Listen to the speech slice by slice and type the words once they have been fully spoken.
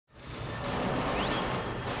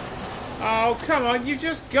Oh, come on. You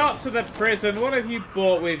just got to the prison. What have you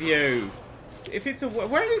brought with you? If it's a...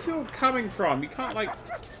 Where are these people coming from? You can't, like,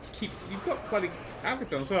 keep... You've got bloody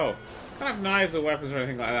outfits on as well. You can't have knives or weapons or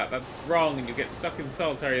anything like that. That's wrong, and you get stuck in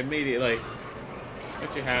solitary immediately.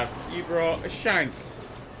 What you have? You brought a shank.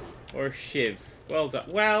 Or a shiv. Well done.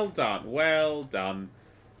 Well done. Well done.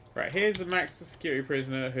 Right, here's a max security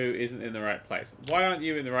prisoner who isn't in the right place. Why aren't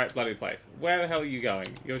you in the right bloody place? Where the hell are you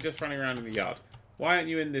going? You're just running around in the yard. Why aren't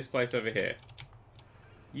you in this place over here?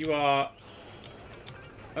 You are...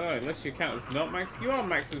 Oh, unless you count as not max... You are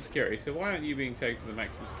maximum security, so why aren't you being taken to the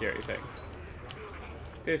maximum security thing?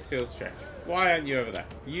 This feels strange. Why aren't you over there?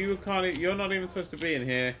 You can't... You're not even supposed to be in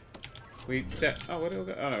here. We set... Oh, where did we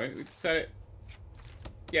go? Oh, no, we set it...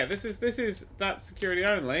 Yeah, this is that security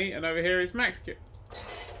only, and over here is max security.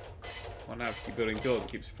 Well, now if you keep building doors,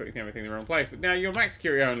 it keeps putting everything in the wrong place. But now you're max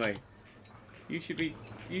security only. You should be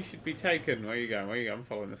taken. Where are you going? Where are you going? I'm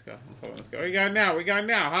following this guy. I'm following this guy. Where are you going now? We're going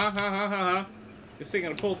now. Ha ha ha ha ha. You're sitting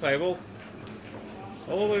on a pool table.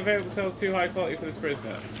 All the available cells too high quality for this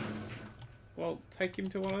prisoner. Well, take him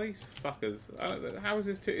to one of these fuckers. How is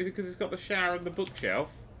this too? Is it because it's got the shower and the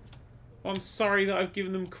bookshelf? Well, I'm sorry that I've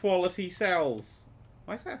given them quality cells.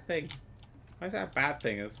 Why is that a thing? Why is that a bad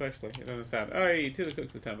thing, especially? I don't understand. Oh, two of the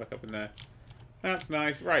cooks have turned back up in there. That's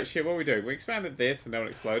nice. Right, shit, what are we doing? We expanded this and no one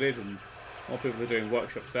exploded, and more people are doing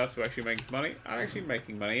workshop stuff, so we're actually making some money. I'm actually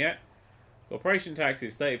making money yet. Corporation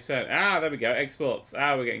taxes, 30%. Ah, there we go. Exports.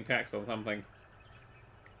 Ah, we're getting taxed on something.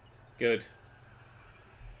 Good.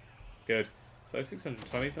 Good. So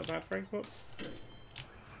 620 is not bad for exports.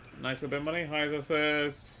 Nice little bit of money. Hires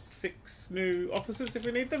us 6 new officers if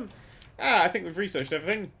we need them. Ah, I think we've researched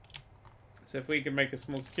everything. So if we can make a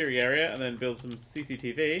small security area and then build some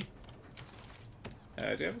CCTV.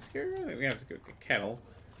 Do we have a security room? I think we have a kennel.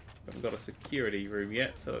 We haven't got a security room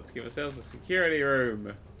yet, so let's give ourselves a security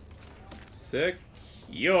room. Security!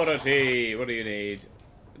 What do you need?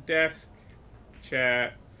 Desk,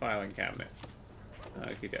 chair, filing cabinet.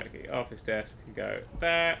 Okie dokie. Office desk can go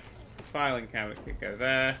there. Filing cabinet can go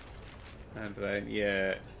there. And then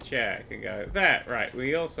your chair can go there. Right,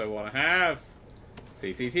 we also want to have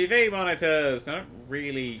CCTV monitors. I don't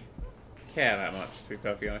really care that much, to be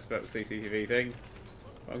perfectly honest, about the CCTV thing.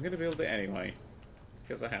 But I'm going to build it anyway.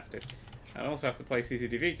 Because I have to. And I also have to place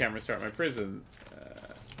CCTV cameras throughout my prison.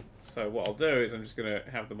 So what I'll do is I'm just going to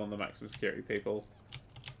have them on the maximum security people.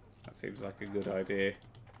 That seems like a good idea.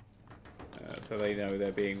 So they know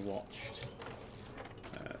they're being watched.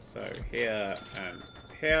 So here and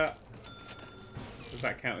here. Does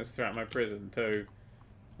that count as throughout my prison too?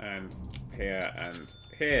 And here and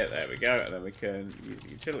here. There we go. And then we can use the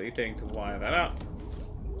utility thing to wire that up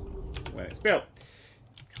when it's built.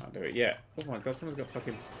 Can't do it yet. Oh my god, someone's got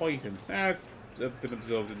fucking poison. Ah, it's been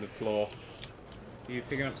absorbed in the floor. Are you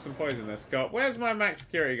picking up some poison there, Scott? Where's my max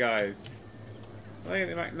security guys? Are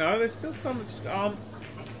they no, there's still some that just aren't.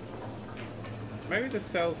 Maybe the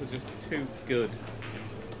cells are just too good.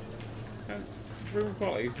 Room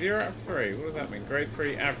quality, 0 out of 3. What does that mean? Grade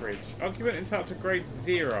 3 average. Occupant entitled to grade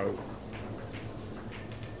 0.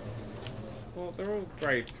 Well, they're all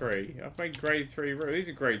grade 3. I've made grade 3 room. These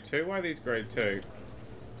are grade 2. Why are these grade 2?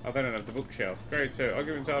 Oh, they don't have the bookshelf. Grade 2.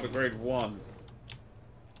 Occupant entitled to grade 1.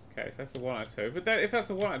 Okay, so that's a 1 out of 2. But that, if that's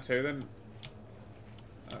a 1 out of 2, then...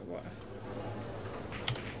 what?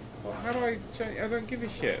 Well, how do I change? I don't give a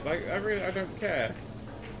shit. Like, I don't care.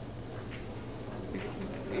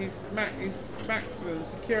 He's maximum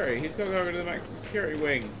security. He's got to go over to the maximum security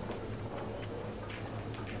wing.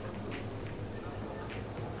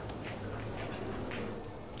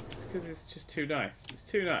 It's because it's just too nice. It's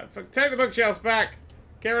too nice. Take the bookshelves back.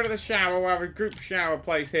 Get rid of the shower. We'll have a group shower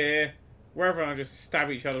place here. Where everyone will just stab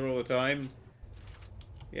each other all the time.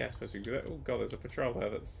 Yeah, I suppose we can do that. Oh god, there's a patrol there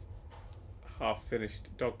that's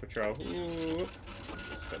half-finished dog patrol. Ooh.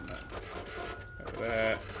 Send that over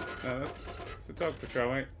there. No, that's a dog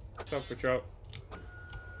patrol, mate. Dog patrol.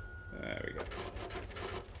 There we go.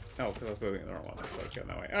 Oh, because I was building it the wrong one. That's why I was going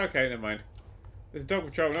that way. Okay, never mind. There's dog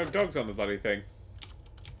patrol. No dogs on the bloody thing.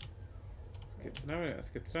 That's good to know. That's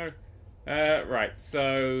good to know. Right,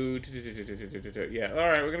 so... Yeah,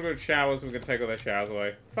 alright, we're going to build showers and we're going to take all their showers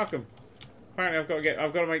away. Fuck them. Apparently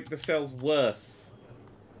I've got to make the cells worse.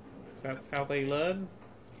 Because that's how they learn.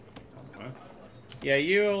 I don't know. Yeah,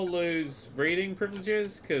 you all lose reading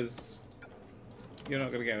privileges, because you're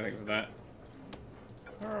not going to get anything from that.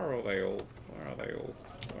 Where are they all? Where are they all?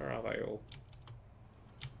 Where are they all?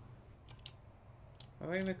 Are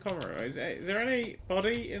they in the common room? Is there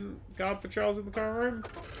anybody in guard patrols in the common room?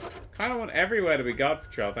 Kind of want everywhere to be guard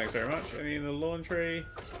patrol, thanks very much. Any in the laundry?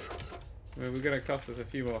 I mean, we're going to cost us a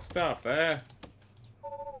few more stuff there.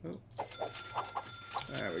 Oh.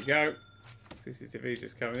 There we go. CCTV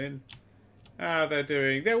just coming in. Ah,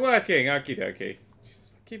 they're working. Okie dokie.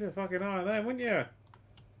 Just keep a fucking eye on them, wouldn't you?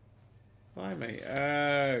 Blimey.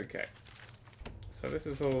 Okay. So this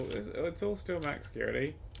is all, it's all still max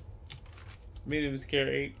security. It's minimum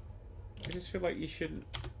security. I just feel like you shouldn't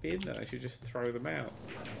be in there. I should just throw them out.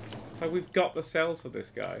 Like, we've got the cells for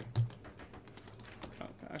this guy.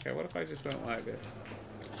 Okay, what if I just went like this?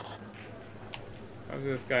 How's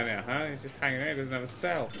this guy now, huh? He's just hanging out. He doesn't have a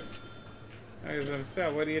cell. He doesn't have a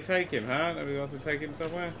cell. Where do you take him, huh? Nobody wants to take him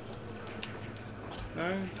somewhere?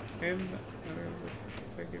 No? Him? Nobody wants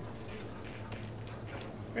to take him?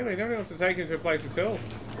 Really? Nobody wants to take him to a place at all?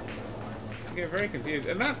 I get very confused.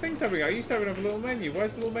 And that thing's opening up. I used to open up a little menu.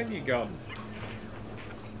 Where's the little menu gone?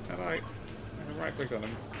 I can right click on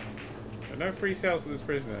him. But no free cells for this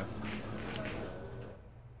prisoner.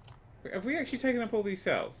 Wait, have we actually taken up all these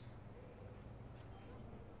cells?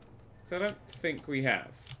 So I don't think we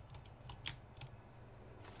have.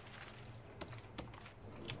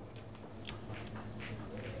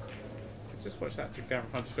 Just watch that tick down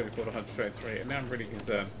from 124 to 123, and now I'm really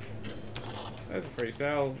concerned. There's a free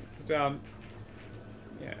cell. It's done.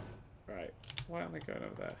 Yeah. Right. Why aren't they going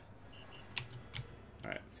over there?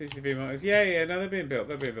 Alright. CCTV monitors. Yeah, no, they're being built.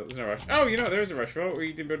 They're being built. There's no rush. Oh, you know, there is a rush. Right?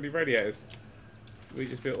 We didn't build any radiators. We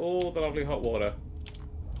just built all the lovely hot water.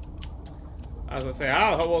 As I say,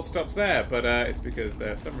 hot water stops there, but it's because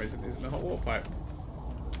there, for some reason, isn't a hot water pipe.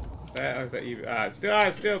 There, oh, is that you? It's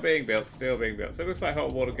still being built. Still being built. So it looks like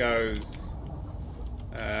hot water goes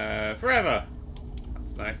forever.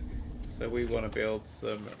 That's nice. So we want to build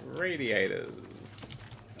some radiators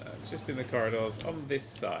just in the corridors on this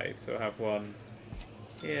side. So I have one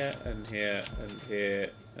here and here and here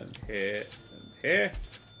and here and here,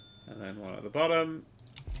 and then one at the bottom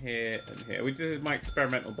here and here. This is my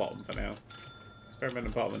experimental bottom for now.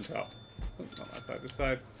 Experimental bottom and top. Oh, not that side. This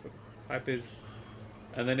side. That's where the pipe is.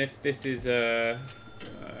 And then if this is do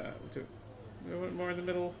we want more in the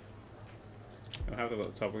middle? I'll have them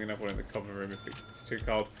at the top. We're gonna have one in the common room if it's too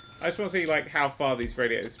cold. I just want to see like how far these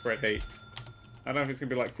radiators spread heat. I don't know if it's gonna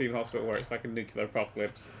be like Theme Hospital where it's like a nuclear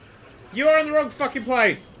apocalypse. You are in the wrong fucking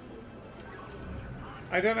place.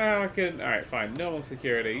 I don't know how I can. All right, fine. Normal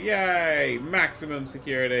security. Yay! Maximum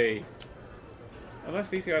security. Unless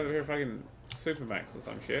these guys are here fucking super max or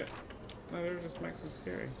some shit. No, they're just maximum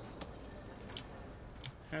security.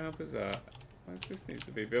 How bizarre. This needs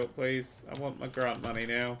to be built, please. I want my grant money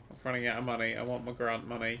now. I'm running out of money. I want my grant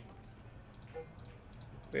money.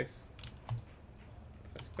 This.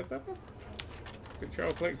 Let's put that up.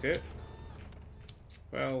 Control clicked it.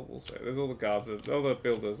 Well, also, there's all the guards. All the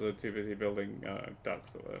builders are too busy building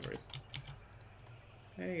ducks or whatever it is.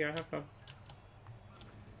 There you go. Have fun.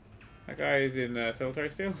 That guy is in military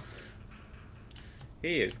steel.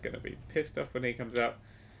 He is going to be pissed off when he comes out.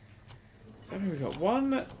 So we've got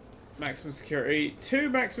one maximum security, two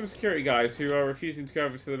maximum security guys who are refusing to go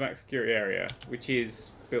over to the max security area, which is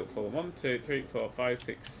built for them. 1, 2, 3, 4, 5,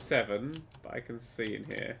 6, 7 that I can see in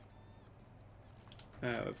here.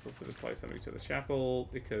 That's also the place under each of the chapel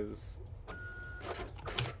because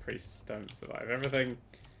priests don't survive everything.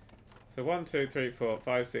 So 1, 2, 3, 4,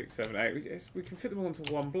 5, 6, 7, 8. We can fit them all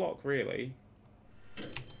into one block, really.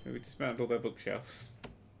 Maybe dismount all their bookshelves.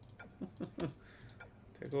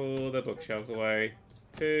 Take all their bookshelves away.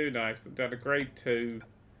 It's too nice. Put them down to grade 2.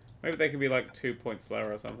 Maybe they can be like 2 points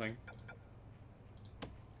lower or something.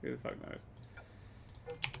 Who the fuck knows?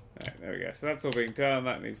 Alright, there we go. So that's all being done.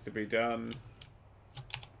 That needs to be done.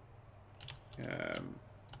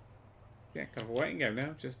 Yeah, kind of a waiting game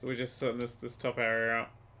now. We're just sorting this top area out.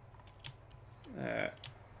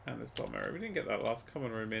 And this bottom area. We didn't get that last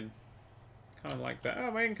common room in. Kind of like that.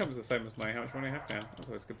 Oh, my income's the same as my how much money I have now. That's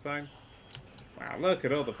always a good sign. Wow, look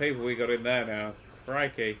at all the people we got in there now.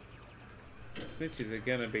 Crikey. The snitches are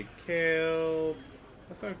gonna be killed.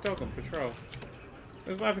 There's no dog on patrol.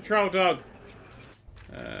 Where's my patrol dog?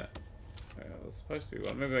 Well, there's supposed to be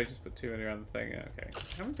one. Maybe I just put too many around the thing. Okay.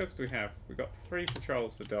 How many dogs do we have? We've got 3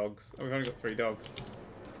 patrols for dogs. Oh, we've only got 3 dogs.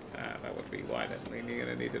 That would be wide. You're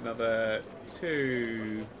gonna need another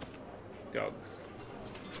 2 dogs.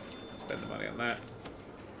 Spend the money on that.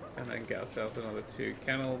 And then get ourselves another 2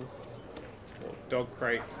 kennels. Or dog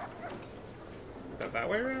crates. Is that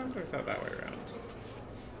way around? Or is that way around?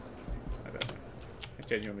 I don't know. I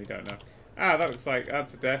genuinely don't know. Ah, that looks like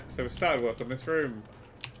that's a desk. So we started work on this room.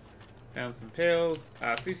 Down some pills.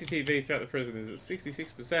 CCTV throughout the prison is at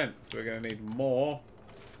 66%. So we're going to need more.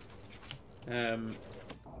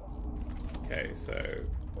 Okay, so...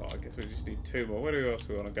 Well, I guess we just need 2 more. What else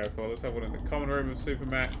do we want to go for? Let's have one in the common room of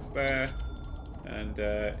Supermax there. And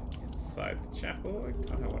inside the chapel. I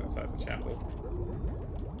can't have one inside the chapel.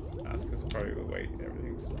 That's because probably the way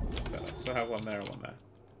everything's set up. So I have one there and one there.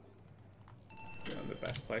 Not the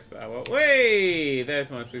best place, but well. Wait! There's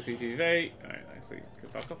my CCTV. Alright, actually, can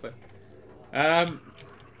fuck off there.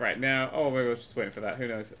 Right now. Oh, maybe I was just waiting for that. Who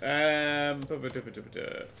knows? We're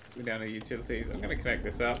down to utilities. I'm going to connect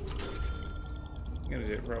this up. I'm going to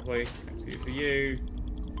do it properly. Connect you to you.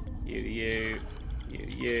 You to you. You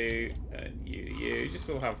to you. And you to you. Just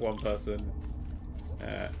we'll have one person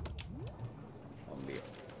on the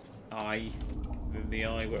eye. In the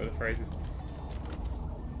eye, whatever the phrase is.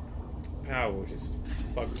 Power will just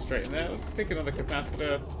plug straight in there. Let's stick another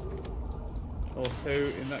capacitor or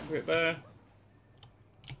two in that bit there.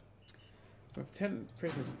 We have 10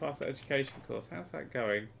 prisoners to pass that education course. How's that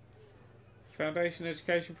going? Foundation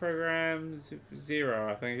education programs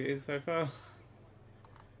 0, I think it is so far.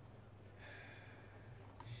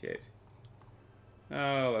 Shit.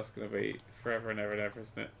 Oh, that's going to be forever and ever and ever,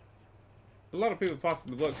 isn't it? A lot of people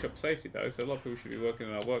passing the workshop safety though, so a lot of people should be working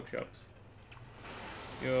in our workshops.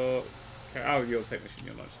 You're a technician,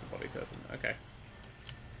 you're not just a body person. Okay.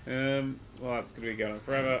 Well, that's going to be going on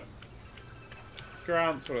forever.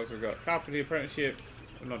 Grants, what else have we got? Carpentry apprenticeship.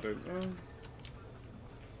 I'm not doing.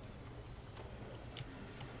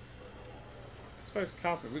 I suppose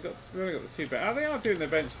carpentry. We only got the 2 bench. Oh, they are doing their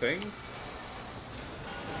bench things.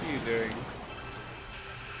 What are you doing?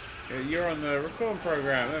 Yeah, you're on the reform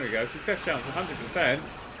program. There we go. Success chance 100%.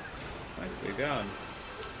 Nicely done.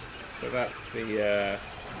 So that's the.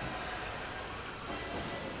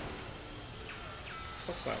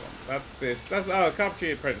 What's that one? That's this. That's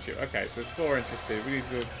carpentry apprenticeship. Okay, so there's 4 interested. We need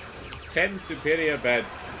to go 10 superior beds.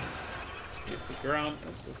 Here's the grant.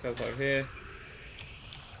 We'll teleport here.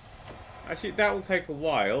 Actually, that will take a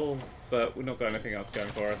while, but we've not got anything else going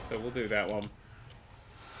for us, so we'll do that one.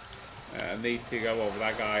 And these 2 go over.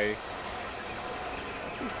 That guy.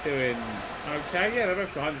 He's doing okay. Yeah, they've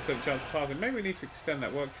both got 100% chance of passing. Maybe we need to extend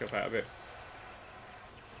that workshop out a bit,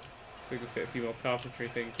 so we can fit a few more carpentry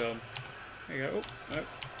things on. There you go. Oh, no.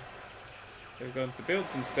 They've gone to build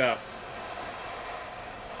some stuff.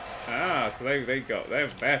 Ah, so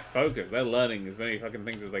they're focused. They're learning as many fucking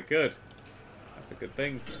things as they could. That's a good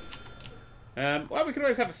thing. Well, we could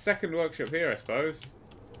always have a second workshop here, I suppose.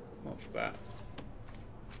 What's that?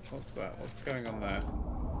 What's that? What's going on there?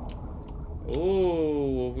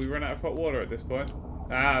 Oh, have we run out of hot water at this point?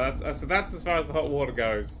 Ah, so that's as far as the hot water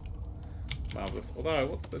goes. Marvellous. Although,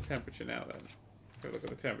 what's the temperature now then? If we look at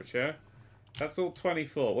the temperature. That's all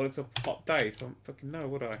 24. Well, it's a hot day, so I don't fucking know,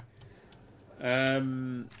 would I?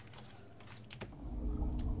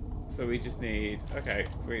 So we just need... Okay,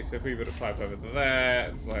 so if we put a pipe over there,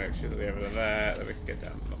 and some electricity over there, then we can get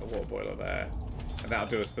down another water boiler there. And that'll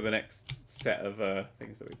do us for the next set of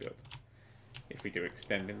things that we build. If we do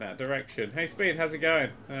extend in that direction. Hey, Speed, how's it going?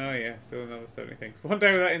 Oh, yeah, still another 70 things. One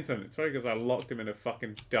day without internet. It's probably because I locked him in a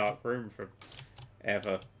fucking dark room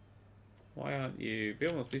forever. Why aren't you... Be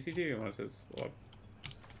on CCTV monitors? Well,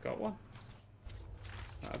 I've got one.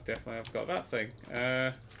 I've got that thing.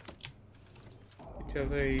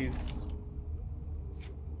 Utilities.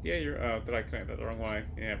 Yeah, you're... Oh, did I connect that the wrong way?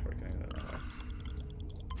 Yeah, I probably connected that the wrong way.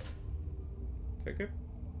 Is that good?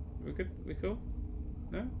 We good? We cool?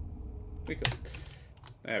 No? We cool.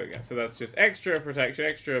 There we go. So that's just extra protection,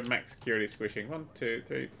 extra max security squishing. 1, 2,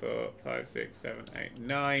 3, 4, 5, 6, 7, 8,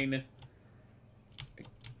 9.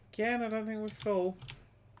 Again, I don't think we're full.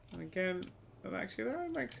 And again, actually, there are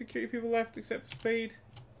max security people left except for Speed.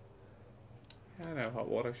 I know, hot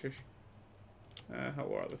water, shush. Hot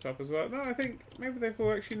water at the top as well. No, I think maybe they've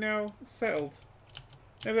all actually now settled.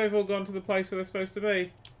 Maybe they've all gone to the place where they're supposed to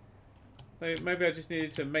be. Maybe I just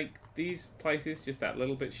needed to make these places just that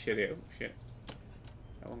little bit shittier. Oh, shit.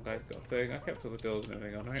 That one guy's got a thing. I kept all the doors and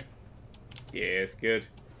everything on, right? Yeah, it's good.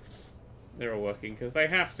 They're all working because they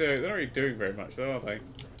have to. They're not really doing very much, though, are they?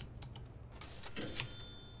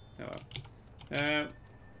 Oh well.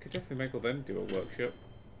 Could definitely make all them do a workshop.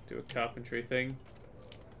 Do a carpentry thing.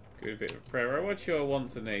 Do a bit of a prayer. What's your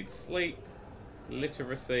wants and needs? Sleep.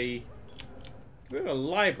 Literacy. Could we have a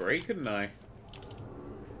library, couldn't I?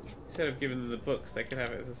 Instead of giving them the books, they could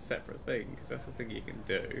have it as a separate thing, because that's the thing you can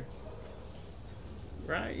do.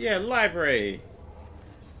 Right? Yeah, library!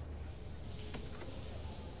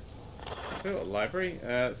 Build a library.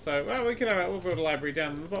 Well, we'll build a library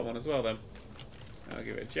down in the bottom one as well, then. I'll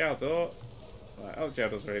give it a jail door. Right, oh, jail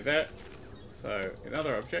door's already there. So, in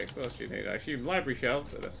other objects, what else do you need? I assume library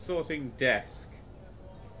shelves and a sorting desk.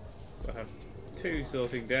 So I have 2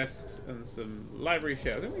 sorting desks and some library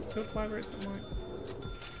shelves. Didn't we build libraries at some point?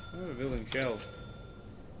 Oh, we're building shelves.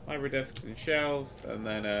 Library desks and shelves, and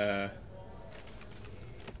then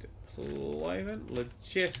employment.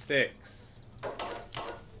 Logistics.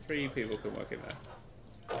 3 people can work in there.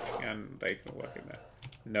 And they can work in there.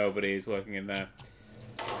 Nobody is working in there.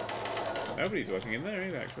 Nobody's working in there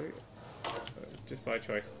either, actually. Just by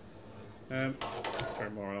choice. Throw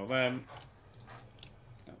more on all them.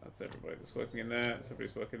 Oh, that's everybody that's working in there.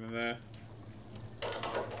 Somebody's working in there.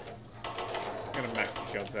 I'm gonna max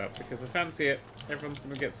the jobs out because I fancy it. Everyone's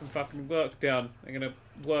gonna get some fucking work done. They're gonna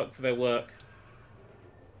work for their work.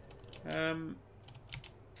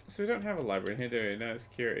 So we don't have a library in here, do we? No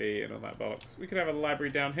security and all that bollocks. We could have a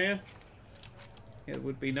library down here. It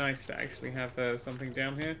would be nice to actually have something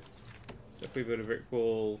down here. So if we put a brick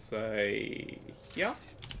wall, say here,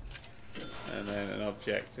 and then an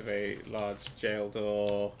object of a large jail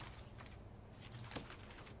door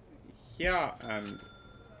here and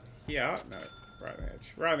here. No, right on the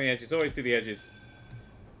edge. Right on the edges. Always do the edges.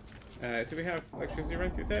 Do we have electricity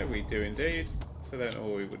running through there? We do indeed. So then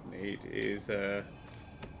all we would need is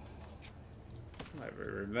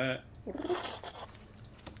library room there.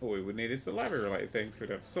 All we would need is the library related things. So we'd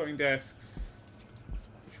have sorting desks,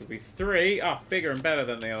 which will be 3. Ah, bigger and better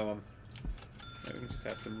than the other ones. Then we can just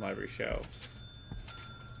have some library shelves.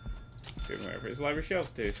 Doing whatever his library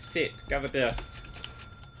shelves do. Sit, gather dust,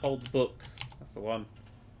 hold books. That's the one.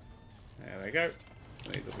 There they go.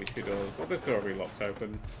 And these will be 2 doors. Well, this door will be locked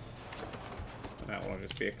open. And that one will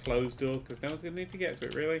just be a closed door because no one's going to need to get to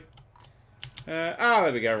it, really.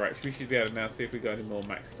 There we go. Right, we should be able to now see if we got any more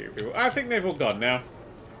max security people. I think they've all gone now.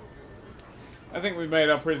 I think we've made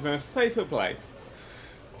our prison a safer place.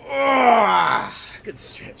 Oh, good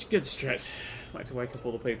stretch, good stretch. I'd like to wake up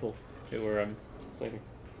all the people who were sleeping.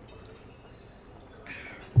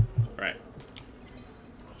 Right.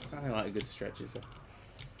 There's nothing like a good stretch, is there?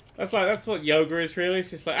 That's what yoga is really.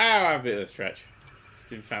 It's just like, I'll have a bit of a stretch. It's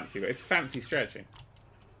doing fancy, but it's fancy stretching.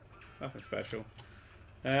 Nothing special.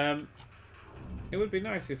 It would be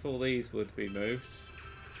nice if all these would be moved.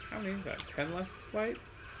 How many is that? 10 license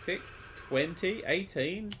plates? 6? 20?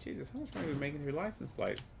 18? Jesus, how much money are we making through license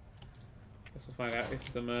plates? Guess we'll find out if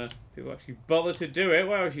some people actually bother to do it.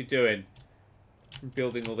 What else are you doing?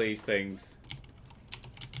 Building all these things.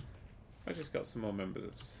 I just got some more members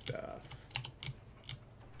of staff.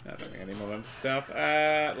 I don't think any more members of staff.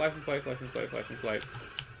 License plates, license plates, license plates.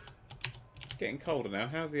 It's getting colder now.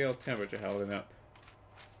 How's the old temperature holding up?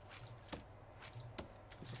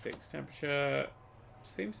 Logistics temperature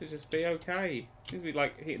seems to just be okay. Seems to be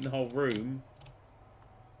like hitting the whole room.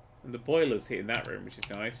 And the boiler's hitting that room, which is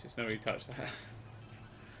nice. Just nobody touched that.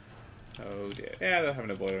 Oh dear. Yeah, they're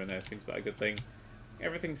having a boiler in there. Seems like a good thing.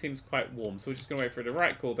 Everything seems quite warm, so we're just going to wait for it to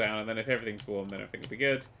right cool down, and then if everything's warm, then everything will be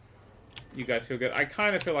good. You guys feel good? I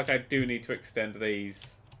kind of feel like I do need to extend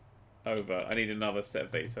these over. I need another set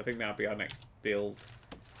of these. So I think that'll be our next build.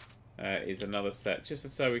 Is another set, just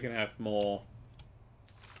so we can have more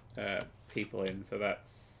people in. So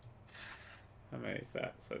that's... How many is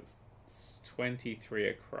that? So it's 23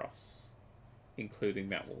 across, including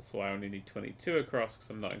that wall. So I only need 22 across because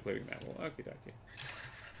I'm not including that wall. Okie dokie.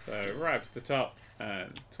 So right up to the top,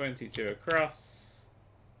 and 22 across.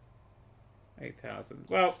 8,000.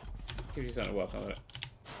 Well, gives you something to work on it.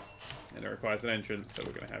 And it requires an entrance, so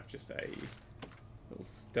we're going to have just a little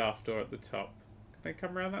staff door at the top. Can they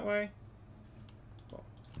come around that way? Well,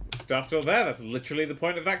 staff door there, that's literally the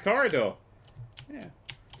point of that corridor. Yeah.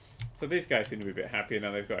 So these guys seem to be a bit happier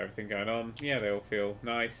now they've got everything going on. Yeah, they all feel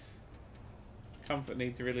nice. Comfort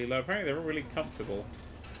needs are really low. Apparently they're all really comfortable.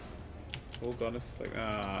 All gone asleep.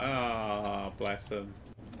 Bless them.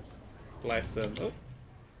 Bless them. Oh,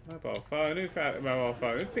 mobile phone. Who found a mobile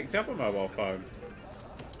phone? Who picked up a mobile phone?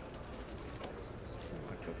 Oh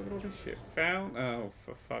my god, look at all this shit. Found? Oh,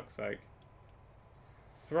 for fuck's sake.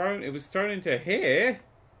 Thrown? It was thrown into here?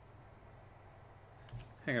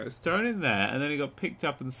 Hang on, it was thrown in there, and then it got picked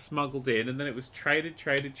up and smuggled in, and then it was traded. It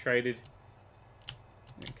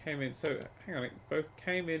came in, so, hang on, it both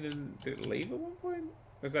came in and did it leave at one point?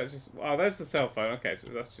 Was that just... Oh, there's the cell phone. Okay, so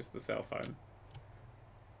that's just the cell phone.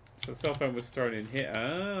 So the cell phone was thrown in here.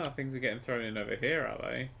 Ah, things are getting thrown in over here, are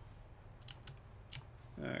they?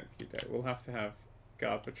 Okay, we'll have to have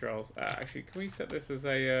guard patrols. Actually, can we set this as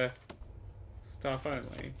a staff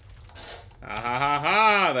only?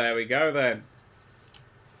 There we go then.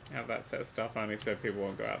 Have that set of staff only so people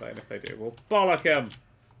won't go out there, and if they do, we'll bollock them.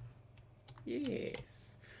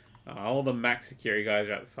 Yes. Oh, all the max security guys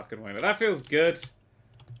are out the fucking window. That feels good.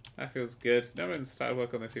 That feels good. No one's started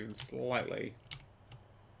work on this even slightly.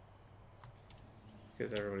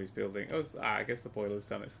 Because everybody's building... Oh, I guess the boiler's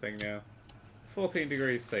done its thing now. 14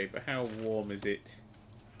 degrees C, but how warm is it?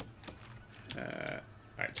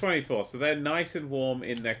 Alright, 24. So they're nice and warm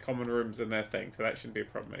in their common rooms and their thing. So that shouldn't be a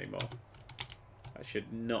problem anymore. That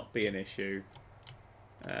should not be an issue.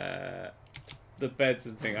 The beds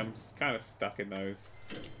and thing, I'm kind of stuck in those.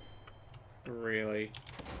 Really.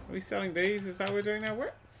 Are we selling these? Is that what we're doing now?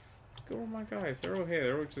 Where? Go all my guys. They're all here.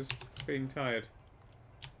 They're all just being tired.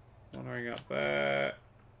 Wandering up there.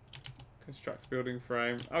 Construct building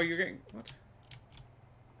frame. Oh, you're getting... What?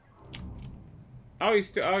 Oh,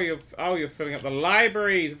 you're filling up the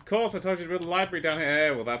libraries. Of course, I told you to build a library down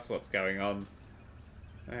here. Well, that's what's going on.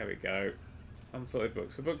 There we go. Unsorted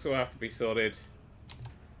books. The books will have to be sorted.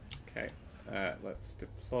 Okay. Let's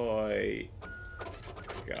deploy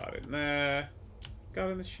guard in there.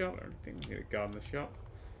 Guard in the shop. I don't think we need a guard in the shop.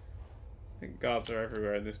 I think guards are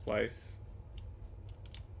everywhere in this place.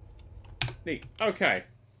 Neat. Okay.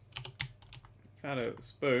 Found a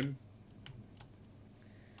spoon.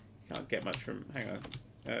 Can't get much from... Hang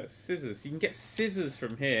on. Scissors. You can get scissors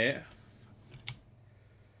from here.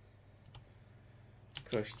 Of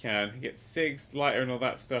course you can. You get cigs, lighter and all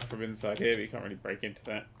that stuff from inside here, but you can't really break into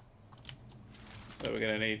that. So we're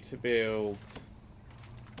going to need to build...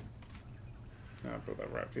 Oh, I built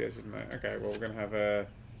that right up here, shouldn't I? Okay, well we're going to have a...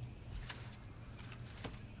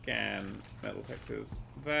 Scan metal detectors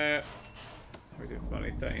there. We do for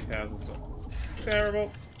money, 13,000.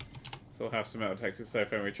 Terrible. So we'll have some metal detectors. So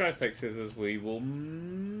if anyone tries to take scissors, we will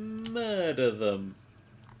murder them.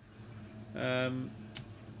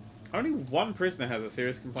 Only one prisoner has a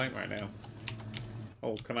serious complaint right now.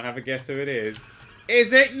 Oh, can I have a guess who it is?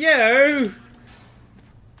 Is it you?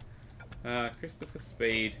 Christopher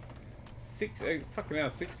Speed. Fucking hell,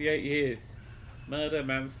 68 years. Murder,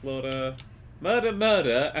 manslaughter.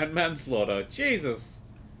 Murder, and manslaughter. Jesus.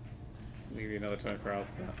 I'll give you another 24 hours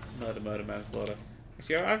for that. Murder, manslaughter.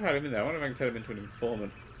 Actually, I've had him in there. I wonder if I can turn him into an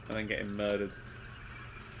informant and then get him murdered.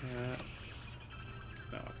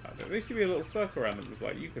 No, I can't do it. There used to be a little circle around them. It was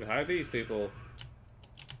like, you could hire these people.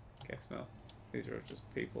 Guess not. These are just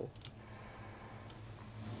people.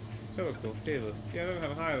 Stoical, fearless. Yeah, I don't know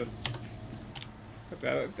how to hire them.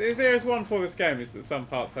 There is one for this game, is that some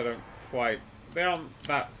parts I don't quite... They aren't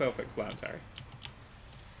that self-explanatory.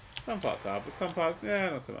 Some parts are, but some parts, yeah,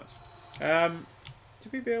 not so much. Do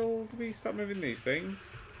we start moving these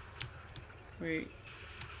things? Can we...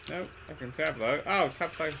 No, I can tab though. Oh,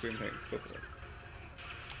 tab cycling things, of course it is.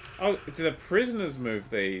 Oh, do the prisoners move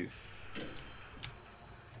these?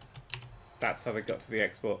 That's how they got to the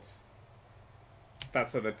exports.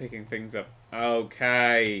 That's how they're picking things up.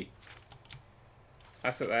 Okay. I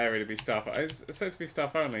set that area to be staff. It's set to be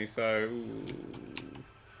staff only, so...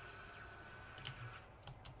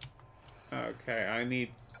 Okay, I need...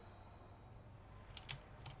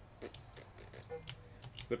 So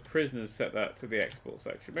the prisoners set that to the export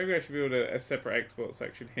section. Maybe I should build a separate export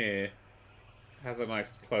section here. It has a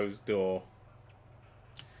nice closed door.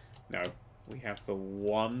 No, we have the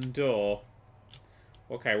one door.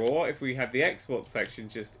 Okay, well what if we had the export section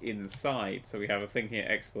just inside? So we have a thing here,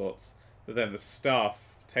 exports, but then the staff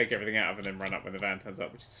take everything out of and then run up when the van turns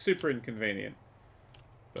up, which is super inconvenient.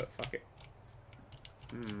 But fuck it.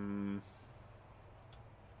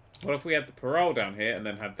 What if we had the parole down here and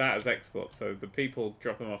then had that as export? So the people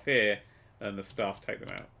drop them off here and the staff take them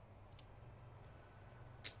out.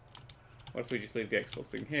 What if we just leave the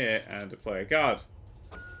exports thing here and deploy a guard?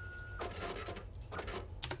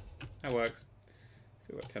 That works.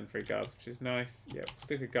 So we've got 10 free guards, which is nice. Yep,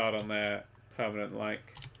 stick a guard on there, permanent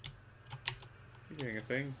like. You're doing a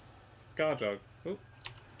thing. It's a guard dog. Oop.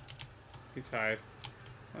 Too tired.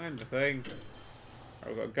 Find the thing. Right,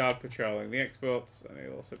 we've got a guard patrolling the exports, and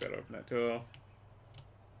he'll also be able to open that door.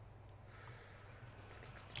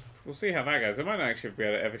 We'll see how that goes. I might not actually be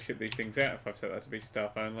able to ever ship these things out if I've set that to be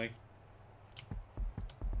staff only.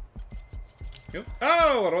 Yep.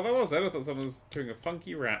 Oh, what that was then? I thought someone was doing a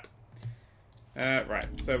funky rap. Right,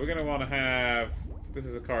 so we're going to want to have... So this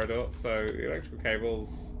is a corridor, so the electrical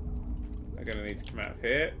cables are going to need to come out of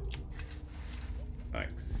here.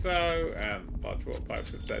 Like so, and large water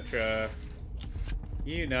pipes, etc.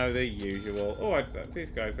 You know the usual. Oh, these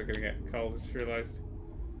guys are going to get cold, I just realised.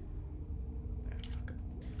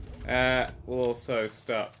 We'll also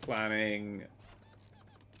start planning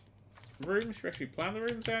rooms. Should we actually plan the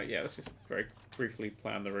rooms out? Yeah, let's just very briefly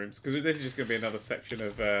plan the rooms, because this is just going to be another section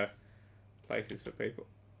of places for people.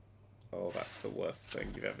 Oh, that's the worst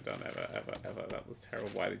thing you've ever done, ever. That was terrible.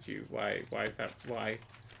 Why did you? Why is that? Why?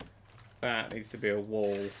 That needs to be a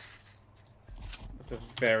wall. That's a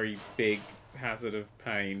very big hazard of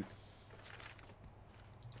pain.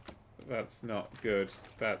 That's not good.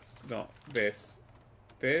 That's not this.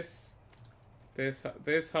 This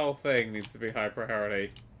whole thing needs to be high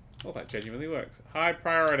priority. Oh, that genuinely works. High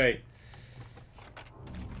priority.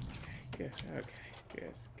 Okay,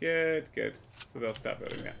 good. So they'll start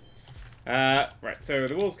building that. Right, so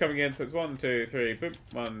the wall's coming in, so it's 1, 2, 3, boop,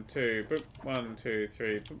 1, 2, boop, 1, 2,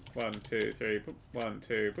 3, boop, 1, 2, 3, boop, 1,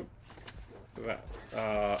 2, boop. So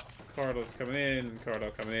that's corridors coming in,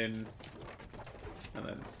 corridor coming in, and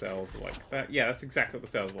then cells like that. Yeah, that's exactly what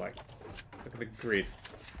the cells are like. Look at the grid.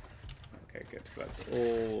 Okay, good. So that's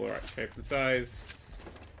all the right shape and size.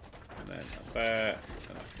 And then up there,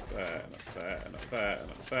 and up there, and up there, and up there,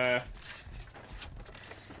 and up there.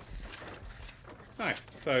 Nice.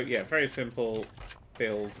 So, yeah, very simple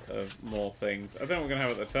build of more things. I don't know what we're going to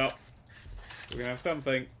have at the top. We're going to have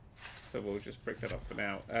something. So we'll just brick that off for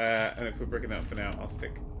now. And if we're bricking that off for now, I'll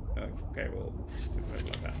stick... Okay, we'll just do it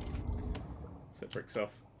like that. So it bricks off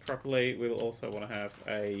properly. We'll also want to have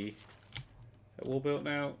a... Is that wall built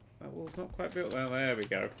now? That wall's not quite built now. There we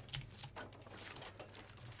go.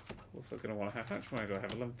 Also going to want to have... How much money do I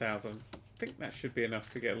have? 11,000. I think that should be enough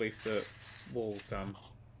to get at least the walls done.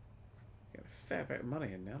 Get a fair bit of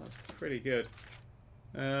money in now. That's pretty good.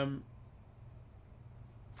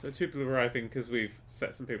 So 2 people arriving because we've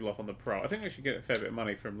set some people off on the pro. I think we should get a fair bit of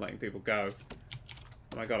money from letting people go.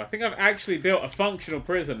 Oh my god, I think I've actually built a functional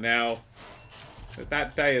prison now.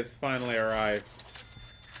 That day has finally arrived.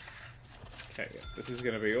 Okay, yeah, this is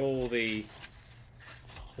going to be all the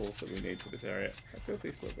walls that we need for this area. I'll build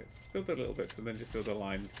these little bits. Build the little bits and then just build the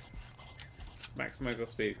lines. Maximize our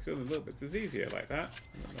speed. So building the little bits is easier like that.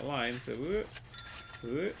 And then the lines. So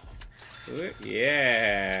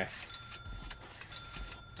yeah.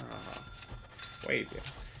 Way easier.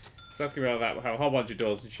 So that's going to be like that. We'll have a whole bunch of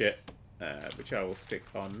doors and shit, which I will stick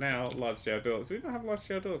on now. Large scale doors. We don't have large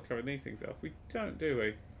scale doors covering these things off. We don't, do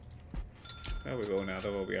we? Oh, we will now. They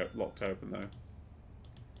will be locked open,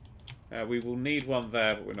 though. We will need one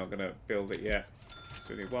there, but we're not going to build it yet.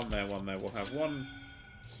 So we need one there, one there. We'll have one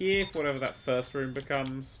here for whatever that first room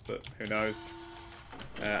becomes, but who knows.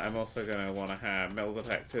 I'm also going to want to have metal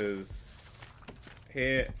detectors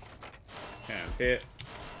here and here.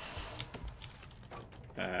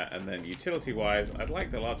 And then utility-wise, I'd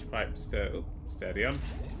like the large pipes to... Oh, steady on.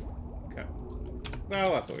 Okay.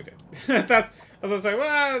 Well, that's what we do. That's... I was going to say,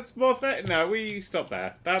 well, it's more... No, we stop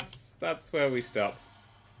there. That's where we stop.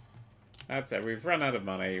 That's it. We've run out of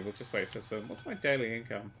money. We'll just wait for some... What's my daily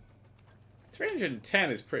income?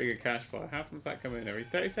 310 is pretty good cash flow. How often does that come in? Every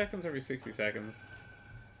 30 seconds or every 60 seconds?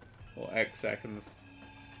 Or X seconds?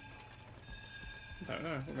 I don't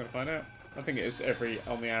know. We're going to find out. I think it is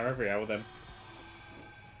on the hour every hour then.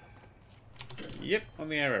 Yep, on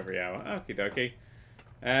the air every hour. Okie dokie.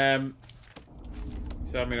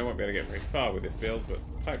 So, I mean, I won't be able to get very far with this build, but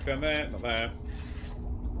pipe down there, not there.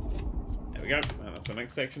 There we go. And that's the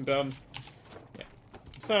next section done. Yeah.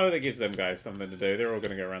 So, that gives them guys something to do. They're all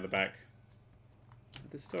going to go around the back.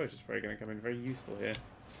 This storage is probably going to come in very useful here.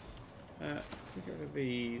 Can we get rid of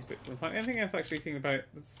these bits of the plan? Anything else actually thinking about it?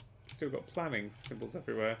 It's still got planning symbols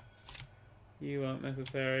everywhere. You aren't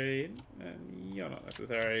necessary, and you're not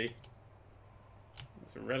necessary.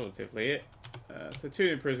 That's relatively it. So 2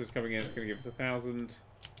 new prisoners coming in is going to give us 1,000.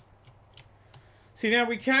 See, now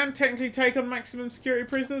we can technically take on maximum security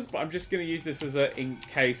prisoners, but I'm just going to use this as a in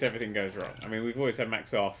case everything goes wrong. I mean, we've always had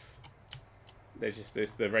max off. There's just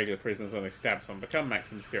this, the regular prisoners when they stab someone become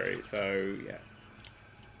maximum security. So yeah,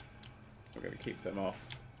 we're going to keep them off.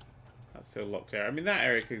 That's still locked area. I mean, that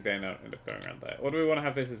area could then end up going around there. Or do we want to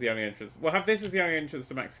have this as the only entrance? We'll have this as the only entrance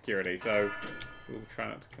to max security. So we'll try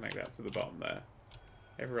not to connect that to the bottom there.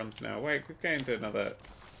 Everyone's now awake. We've gained another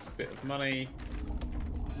bit of money.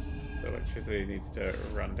 So electricity needs to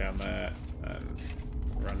run down there and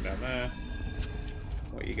run down there.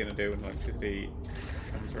 What are you going to do when electricity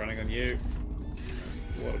comes running on you?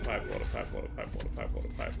 Water pipe, water pipe, water pipe, water pipe, water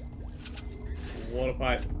pipe. Water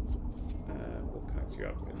pipe. We'll connect you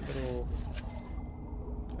up in the middle.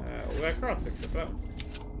 All the way across, except for that one.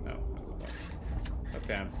 No, that doesn't work. Up,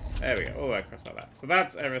 down. There we go. All the way across like that. So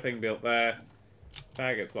that's everything built there.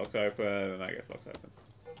 That gets locked open, and that gets locked open.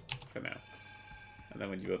 For now. And then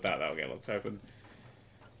when you build that, that'll get locked open.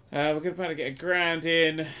 We're going to try to get $1,000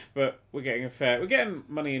 in, but we're getting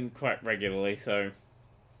money in quite regularly, so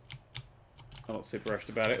I'm not super rushed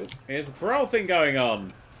about it. Ooh, here's a parole thing going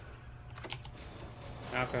on.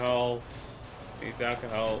 Alcohol. Needs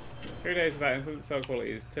alcohol. 3 days of that incident. Cell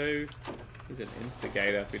quality is 2. He's an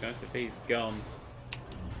instigator. It'd be nice if he's gone.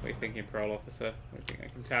 What are you thinking, parole officer? What do you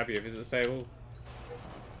think? I can tab you if it's stable.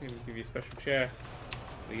 Give you a special chair.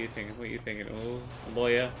 What are you thinking? What are you thinking? Oh,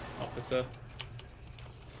 lawyer, officer.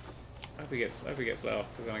 I hope he gets let off,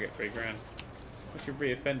 because then I get $3,000. What's your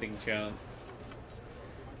reoffending chance?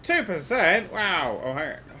 1 in 2%? Wow. Oh,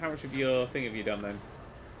 how much of your thing have you done then?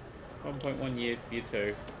 1.1 years for you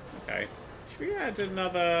two. Okay. Should we add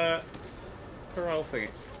another parole thing?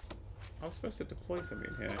 I was supposed to deploy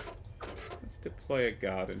something in here. Let's deploy a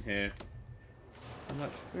guard in here. And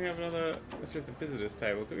can we have another... It's just a visitors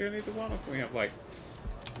table. Do we only need the one, or can we have, like,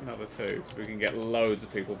 another two? So we can get loads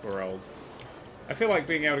of people paroled. I feel like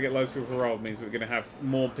being able to get loads of people paroled means we're going to have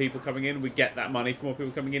more people coming in. We get that money from more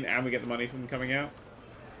people coming in, and we get the money from them coming out.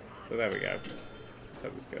 So there we go. Let's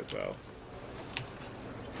hope this goes well.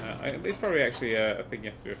 It's probably actually a thing you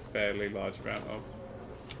have to do a fairly large amount of.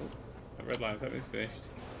 Oh, red lines, that means finished.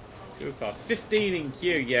 2 of class. 15 in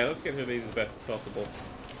queue. Yeah, let's get through these as best as possible.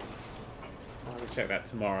 I'll check that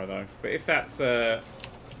tomorrow, though. But if that's...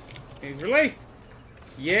 he's released!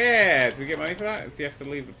 Yeah! Do we get money for that? Does he have to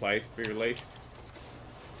leave the place to be released?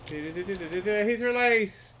 He's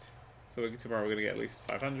released! So tomorrow we're going to get at least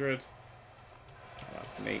 500. Oh,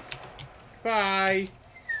 that's neat. Goodbye!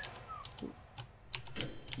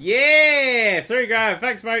 Yeah! 3 grand!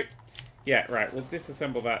 Thanks, mate! Yeah, right. We'll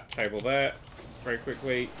disassemble that table there very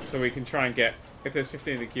quickly. So we can try and get... If there's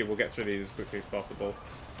 15 in the queue, we'll get through these as quickly as possible.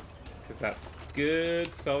 Because that's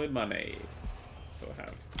good, solid money. So we'll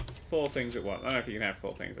have 4 things at once. I don't know if you can have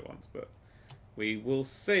 4 things at once, but we will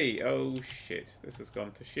see. Oh, shit. This has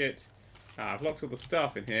gone to shit. I've locked all the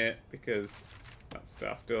stuff in here because that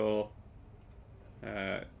staff door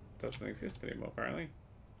doesn't exist anymore, apparently.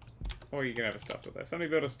 Or you can have a staff door there. Somebody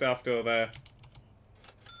build a staff door there.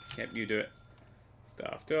 Yep, you do it.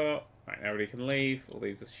 Staff door. Right, everybody can leave. All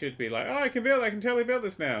these should be like, oh, I can totally build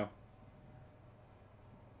this now.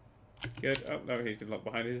 Good. Oh, no, he's been locked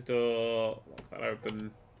behind his door. Lock that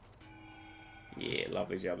open. Yeah,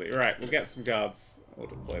 lovely jubbly. Right, we'll get some guards. We'll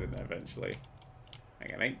deploy them there eventually.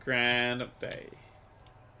 Hang on, 8 grand update.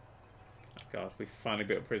 Oh, God, we finally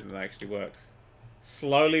built a prison that actually works.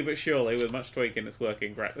 Slowly but surely, with much tweaking, it's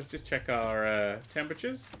working. Right, let's just check our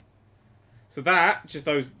temperatures. So that, just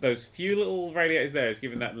those few little radiators there is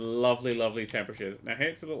giving that lovely, lovely temperatures. Now here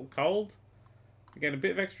it's a little cold. Again, a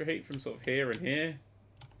bit of extra heat from sort of here and here.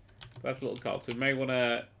 That's a little cold, so we may want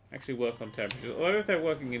to actually work on temperatures. Although if they're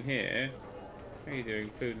working in here, how are you doing?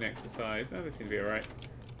 Food and exercise. No, they seem to be alright.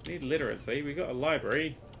 Need literacy. We got a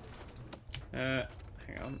library. Hang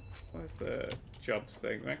on. Where's the jobs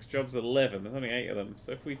thing? Max jobs 11. There's only 8 of them.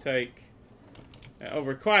 So if we take...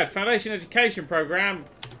 required foundation education program.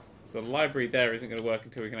 So the library there isn't going to work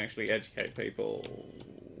until we can actually educate people.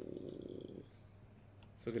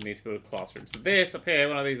 So we're going to need to build a classroom. So this up here,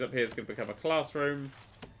 one of these up here is going to become a classroom.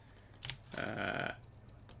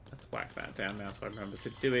 Let's whack that down now so I remember to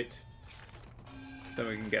do it. So then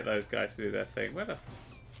we can get those guys to do their thing. Where the f***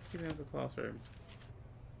 is the classroom?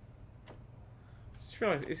 Just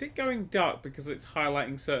realised, is it going dark because it's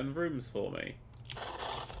highlighting certain rooms for me?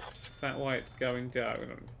 Is that why it's going dark? We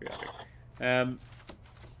don't need to be that big.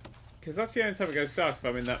 Because that's the only time it goes dark if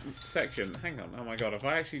I'm in that section. Hang on. Oh my god, have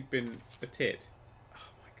I actually been a tit? Oh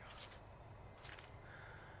my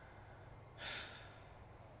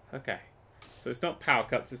god. Okay. So it's not power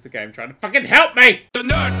cuts, it's the game trying to fucking help me! The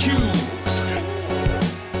Nerd Cube!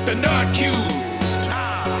 The Nerd Cube!